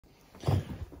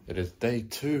It is day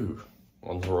 2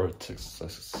 on the road to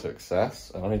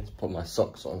success, and I need to put my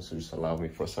socks on, so just allow me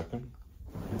for a second.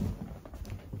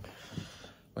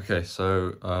 Okay,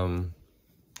 so,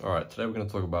 all right, today we're going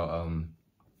to talk about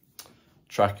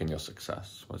tracking your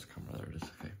success. Where's the camera? There it is.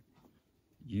 Okay.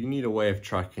 You need a way of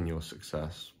tracking your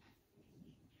success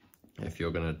if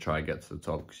you're going to try and get to the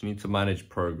top, because you need to manage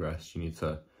progress. You need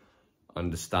to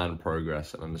understand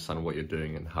progress and understand what you're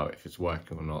doing and how, if it's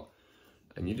working or not.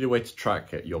 And you need a way to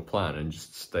track it, your plan, and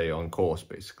just stay on course,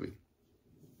 basically.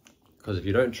 Because if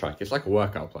you don't track, it's like a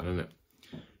workout plan, isn't it?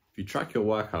 If you track your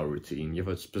workout routine, you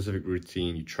have a specific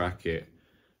routine, you track it,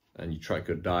 and you track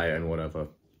your diet and whatever,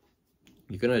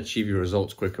 you're going to achieve your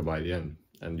results quicker by the end.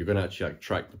 And you're going to actually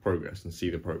track the progress and see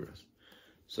the progress.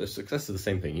 So success is the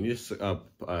same thing. You need to set up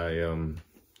you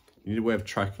need a way of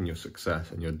tracking your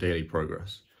success and your daily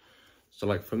progress. So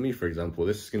like for me, for example,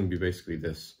 this is going to be basically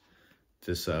this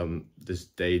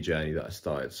day journey that I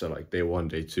started. So like day 1,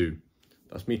 day 2,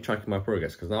 that's me tracking my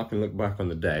progress, because now I can look back on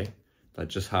the day that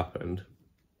just happened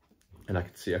and I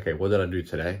can see, okay, what did I do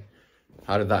today?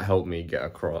 How did that help me get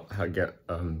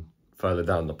further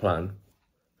down the plan?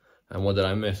 And what did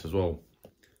I miss as well?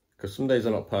 Because some days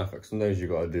are not perfect. Some days you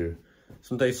got to do,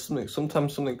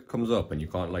 sometimes something comes up and you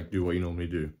can't like do what you normally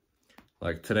do.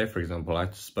 Like today, for example, I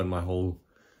had to spend my whole,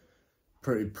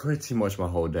 pretty much my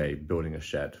whole day building a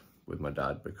shed with my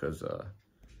dad, because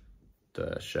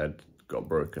the shed got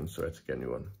broken, so I had to get a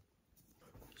new one.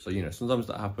 So, you know, sometimes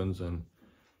that happens and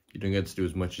you don't get to do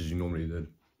as much as you normally did.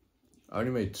 I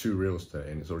only made 2 reels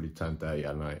today and it's already 10:30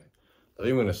 at night. I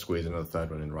think I'm going to squeeze another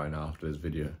 3rd one in right now after this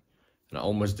video. And I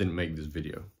almost didn't make this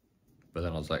video. But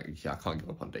then I was like, yeah, I can't give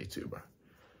up on day 2, bro.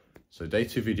 So day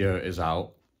 2 video is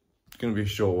out. It's going to be a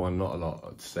short one, not a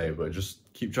lot to say, but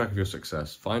just keep track of your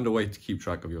success. Find a way to keep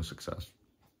track of your success.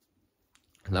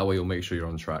 And that way you'll make sure you're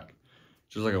on track.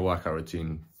 Just like a workout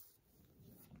routine.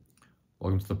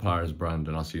 Welcome to the Pyres brand,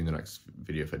 and I'll see you in the next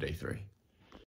video for day 3.